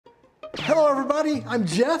Hello everybody, I'm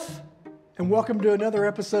Jeff, and welcome to another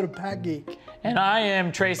episode of PackGeek. And I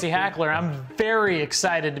am Tracy Hackler. I'm very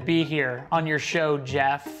excited to be here on your show,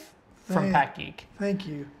 Jeff, from PackGeek. Thank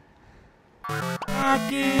you.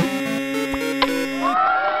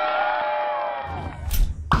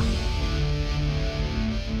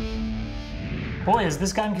 Boy, has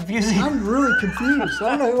this gotten confusing. I'm really confused. I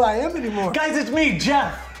don't know who I am anymore. Guys, it's me,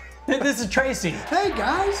 Jeff. This is Tracy. Hey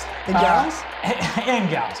guys and gals. And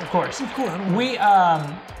gals, of course. Of course. We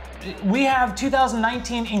have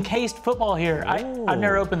 2019 Encased Football here. I've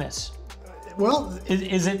never opened this. Well,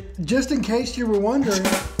 is it? Just in case you were wondering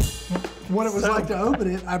what it was like to open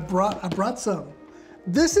it, I brought some.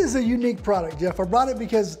 This is a unique product, Jeff. I brought it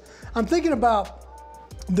because I'm thinking about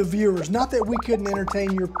the viewers. Not that we couldn't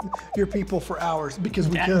entertain your people for hours, because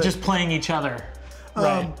we could. Just playing each other.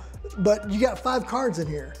 Right. But you got 5 cards in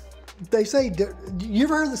here. They say, you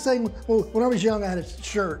ever heard the saying, well, when I was young, I had a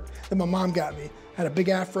shirt that my mom got me. I had a big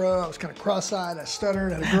afro, I was kind of cross-eyed, I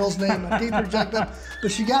stuttered, had a girl's name, my teeth were jacked up.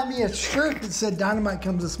 But she got me a shirt that said Dynamite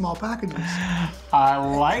comes in small packages. I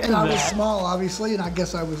like that. And I was small, obviously, and I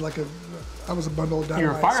guess I was like I was a bundle of Dynamite.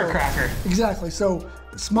 You're a firecracker. So, exactly, so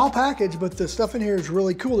small package, but the stuff in here is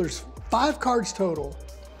really cool. There's 5 cards total,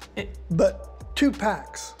 but 2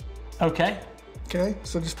 packs. Okay. Okay,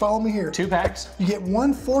 so just follow me here. 2 packs. You get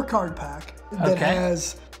 1 4-card pack that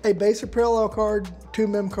has a basic parallel card, 2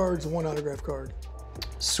 mem cards, and 1 autograph card.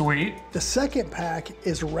 Sweet. The second pack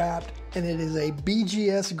is wrapped, and it is a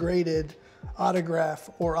BGS graded autograph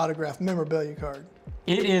or autograph memorabilia card.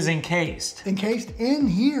 It is encased. Encased in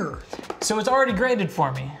here. So it's already graded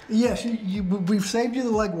for me. Yes, we've saved you the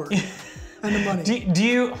legwork and the money. Do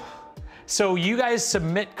you? So you guys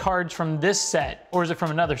submit cards from this set, or is it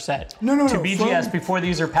from another set? No. To BGS before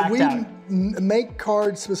these are packed out? We make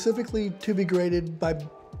cards specifically to be graded by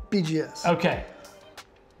BGS. Okay.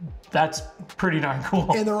 That's pretty darn cool.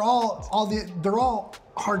 And they're all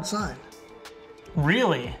hard signed.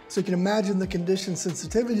 Really? So you can imagine the condition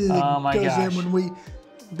sensitivity that goes in when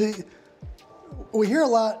we hear a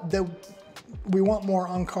lot that we want more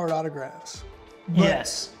on-card autographs.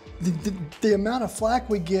 Yes. The amount of flack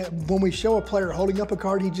we get when we show a player holding up a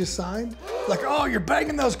card he just signed, like, oh, you're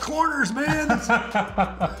banging those corners, man.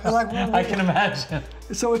 Like, well, I can imagine.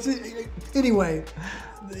 So anyway,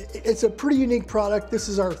 it's a pretty unique product. This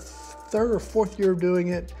is our 3rd or 4th year of doing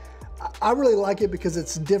it. I really like it because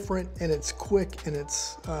it's different and it's quick and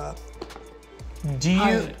it's. I'm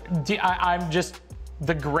just.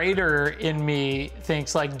 The grader in me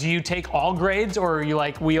thinks, like, do you take all grades, or are you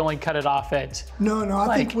like, we only cut it off at? No,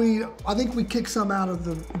 I think we kick some out of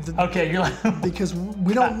the okay, you're like, because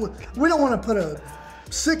we don't want to put a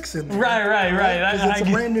 6 in there. Right. It's a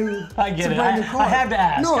brand new. I get it. Brand new card. I had to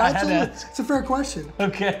ask. No, absolutely. It's a fair question.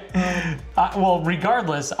 Okay. Well,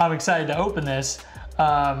 regardless, I'm excited to open this.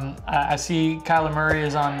 I see Kyler Murray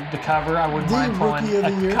is on the cover. I wouldn't mind pulling a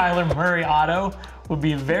Kyler Murray auto. Would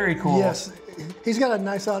be very cool. Yes. He's got a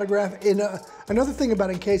nice autograph. And another thing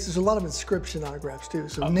about Encased, there's a lot of inscription autographs too.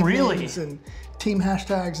 So nicknames and team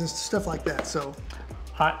hashtags and stuff like that. So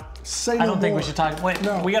I don't think we should talk. Wait,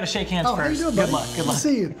 no. We got to shake hands first. How you doing, good buddy? luck. Good luck. To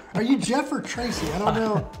see you. Are you Jeff or Tracy? I don't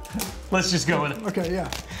know. Let's just go with it. Okay, yeah.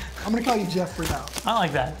 I'm gonna call you Jeff for now. I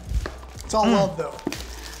like that. It's all love though.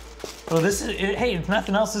 Well, this is hey. If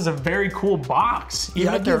nothing else, is a very cool box.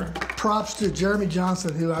 I give props to Jeremy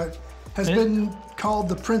Johnson, who has been called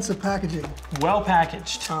the Prince of Packaging. Well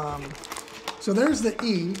packaged. So there's the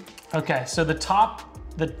E. Okay, so the top.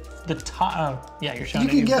 Oh, yeah, you're showing.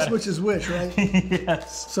 You can guess which is which, right?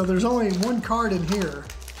 Yes. So there's only 1 card in here,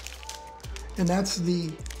 and that's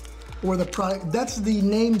the product. That's the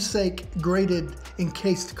namesake graded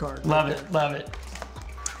encased card. Love it. Love it.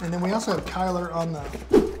 And then we also have Kyler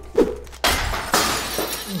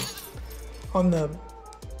on the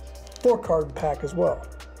 4-card pack as well.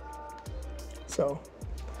 So.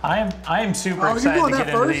 I am super excited to get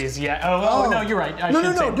into these. Yeah. Oh no, you're right.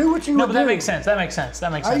 No. Do what you want. No, but that makes sense. That makes sense.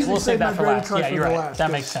 We'll save that for last. Yeah, you're right. That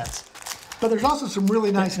makes sense. But there's also some really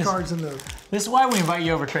nice cards in there. This is why we invite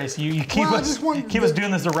you over, Tracy. You keep us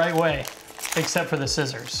doing this the right way, except for the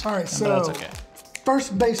scissors. All right. So that's okay.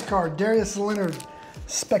 First base card, Darius Leonard,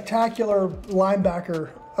 spectacular linebacker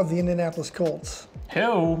of the Indianapolis Colts.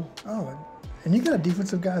 Who? Oh. And you got a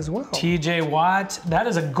defensive guy as well. TJ Watt. That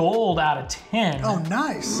is a gold out of 10. Oh,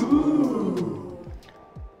 nice. Ooh.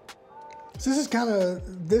 So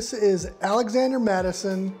this is Alexander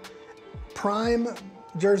Madison, prime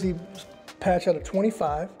jersey patch out of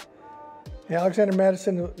 25. And Alexander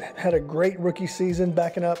Madison had a great rookie season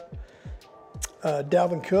backing up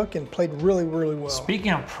Dalvin Cook and played really, really well.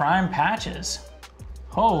 Speaking of prime patches,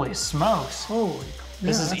 holy smokes. Holy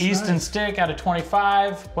This is Easton nice. Stick out of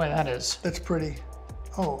 25. Boy, that is. That's pretty.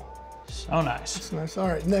 Oh. So nice. That's nice. All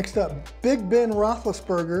right, next up, Big Ben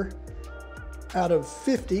Roethlisberger out of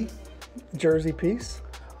 50, jersey piece.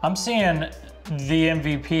 I'm seeing the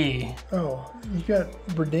MVP. Oh, you got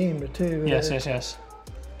redeemed too. Yes.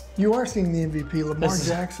 You are seeing the MVP, Lamar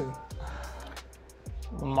Jackson.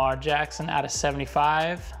 Lamar Jackson out of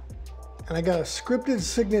 75. And I got a scripted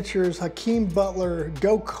signatures, Hakeem Butler,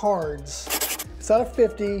 Go Cards. It's out of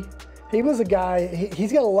 50. He was a guy,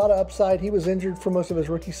 he's got a lot of upside. He was injured for most of his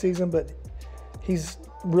rookie season, but he's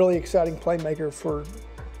really exciting playmaker for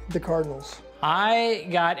the Cardinals. I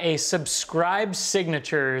got a subscribe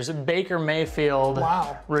signatures Baker Mayfield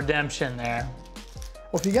redemption there.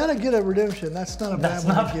 Well, if you got to get a redemption, that's not a bad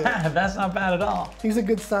one to get. That's not bad at all. He's a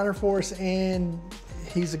good signer for us, and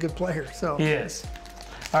he's a good player. So he is.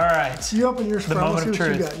 All right. You open yours first. The moment of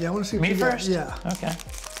truth. You got. Yeah, I want to see what Me you first? got. Yeah. Okay.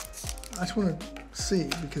 I just want to see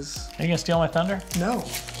because. Are you gonna steal my thunder? No,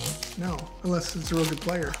 unless it's a real good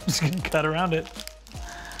player. I'm just gonna cut around it.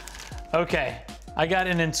 Okay. I got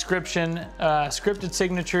an inscription, scripted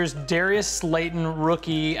signatures, Darius Slayton,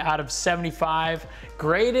 rookie out of 75,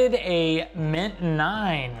 graded a mint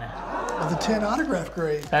 9. The 10 autograph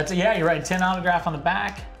grade. Yeah, you're right, 10 autograph on the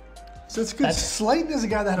back. So it's good. Slayton is a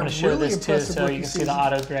guy that had a really show this impressive too, so rookie you can season. see the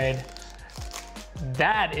auto grade.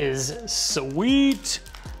 That is sweet.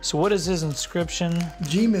 So what is his inscription?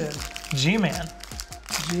 G-Man. G-Man.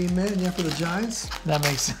 G-Man, yeah, for the Giants. That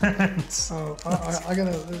makes sense. Oh, I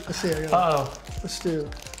gotta, let's see. Uh-oh. Let's do.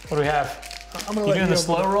 What do we have? I'm gonna let you doing the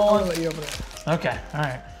slow roll? I'm gonna let you open it. Okay, all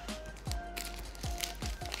right.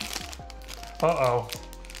 Uh-oh.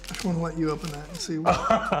 I just want to let you open that and see what.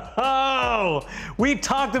 Oh, we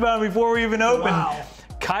talked about it before we even opened. Wow.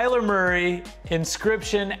 Kyler Murray,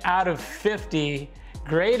 inscription out of 50,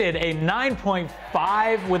 graded a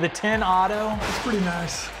 9.5 with a 10 auto. That's pretty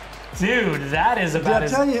nice. Dude, that is about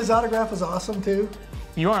Did I tell you his autograph was awesome too?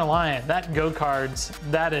 You aren't lying. That Go Cards,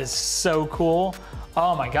 that is so cool.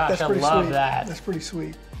 Oh my gosh, I love that. That's pretty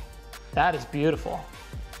sweet. That is beautiful.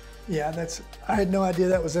 Yeah, I had no idea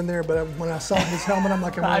that was in there, but when I saw his helmet, I'm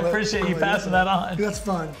like, I appreciate you passing that on. That's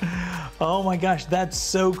fun. Oh my gosh, that's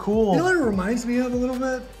so cool. You know what it reminds me of a little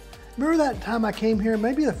bit? Remember that time I came here,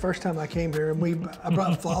 maybe the first time I came here, and I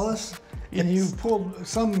brought Flawless, and you pulled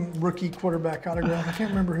some rookie quarterback autograph. I can't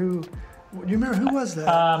remember who. Do you remember who was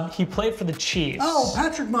that? He played for the Chiefs. Oh,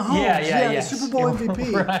 Patrick Mahomes. Yeah. The Super Bowl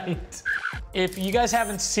MVP. Right. If you guys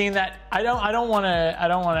haven't seen that, I don't want to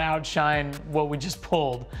outshine what we just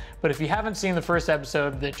pulled. But if you haven't seen the first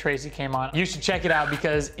episode that Tracy came on, you should check it out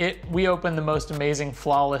because we opened the most amazing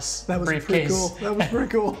Flawless briefcase. Pretty cool. That was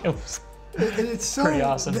pretty cool. It's so pretty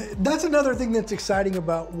awesome. That's another thing that's exciting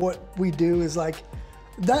about what we do is like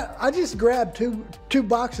that. I just grabbed two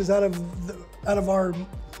boxes out of our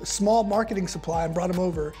small marketing supply and brought them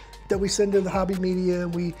over that we send to the hobby media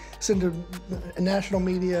and we send to national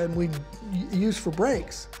media and we use for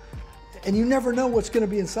breaks. And you never know what's going to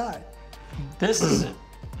be inside. This is it.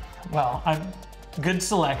 Well, good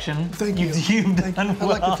selection. Thank you. You've done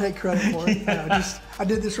well. I'd like to take credit for it. I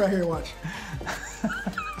did this right here. Watch.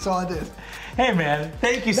 That's all I did. Hey man,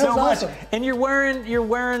 thank you so much. Awesome. And you're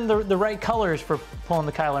wearing the right colors for pulling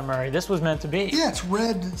the Kyler Murray. This was meant to be. Yeah, it's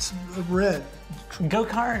red. It's red. Go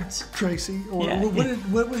Cards. Tracy, or yeah.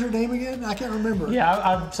 what was her name again? I can't remember. Yeah,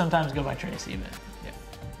 I sometimes go by Tracy, but yeah.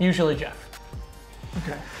 Usually Jeff.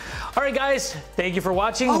 Okay. All right, guys, thank you for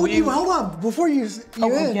watching. Oh, hold on. Before you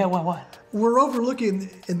end. Yeah, what? We're overlooking,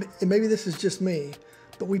 and maybe this is just me,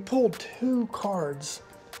 but we pulled 2 cards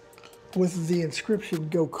with the inscription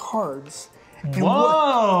 "Go Cards." And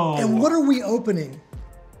Whoa! What are we opening?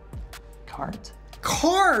 Cards.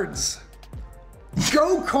 Cards.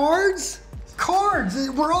 Go Cards. Cards.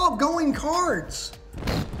 We're all going cards.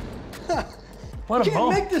 What a You can't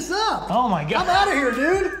make this up. Oh my God. I'm out of here,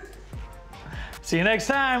 dude. See you next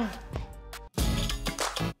time.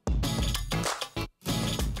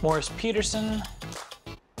 Morris Peterson,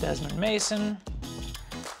 Desmond Mason,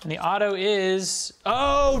 and the auto is,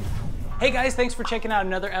 Hey guys, thanks for checking out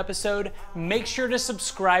another episode. Make sure to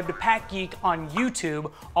subscribe to PackGeek on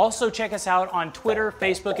YouTube. Also check us out on Twitter,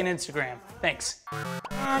 Facebook, and Instagram. Thanks.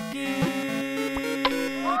 PackGeek.